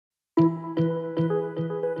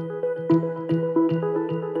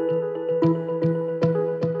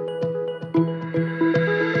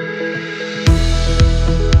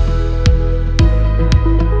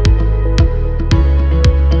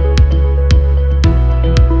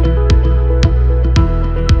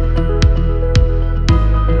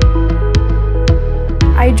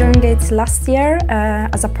joined Gates last year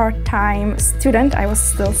as a part-time student. I was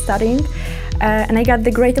still studying and I got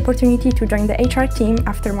the great opportunity to join the HR team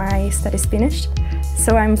after my studies finished.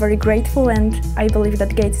 So I'm very grateful, and I believe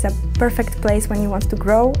that Gates is a perfect place when you want to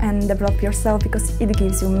grow and develop yourself, because it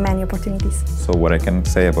gives you many opportunities. So what I can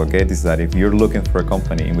say about Gates is that if you're looking for a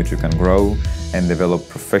company in which you can grow and develop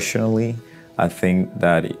professionally, I think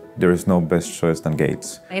that there is no best choice than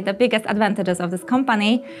Gates. The biggest advantages of this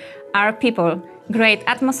company are people. Great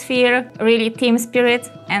atmosphere, really team spirit,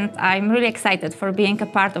 and I'm really excited for being a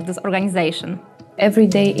part of this organization. Every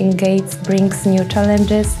day in Gates brings new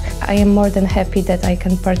challenges. I am more than happy that I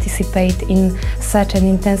can participate in such an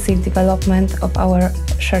intensive development of our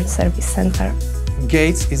shared service center.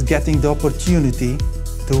 Gates is getting the opportunity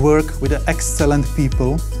to work with excellent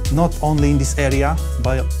people, not only in this area,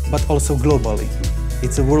 but also globally.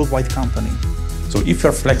 It's a worldwide company. So if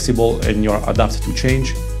you're flexible and you're adapted to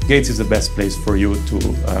change, Gates is the best place for you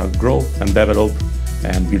to grow and develop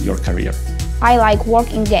and build your career. I like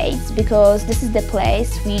work in Gates because this is the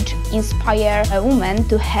place which inspires a woman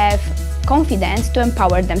to have confidence to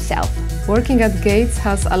empower themselves. Working at Gates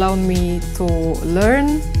has allowed me to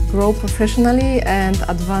learn, grow professionally and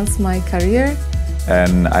advance my career.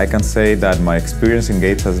 And I can say that my experience in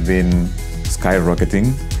Gates has been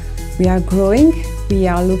skyrocketing. We are growing, we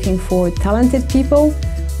are looking for talented people,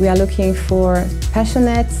 we are looking for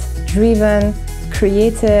passionate, driven,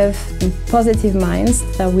 creative and positive minds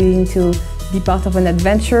that are willing to be part of an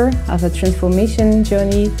adventure, of a transformation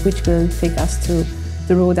journey which will take us to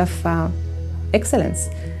the road of excellence.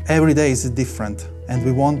 Every day is different and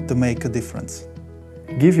we want to make a difference.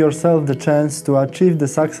 Give yourself the chance to achieve the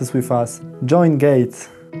success with us. Join Gates.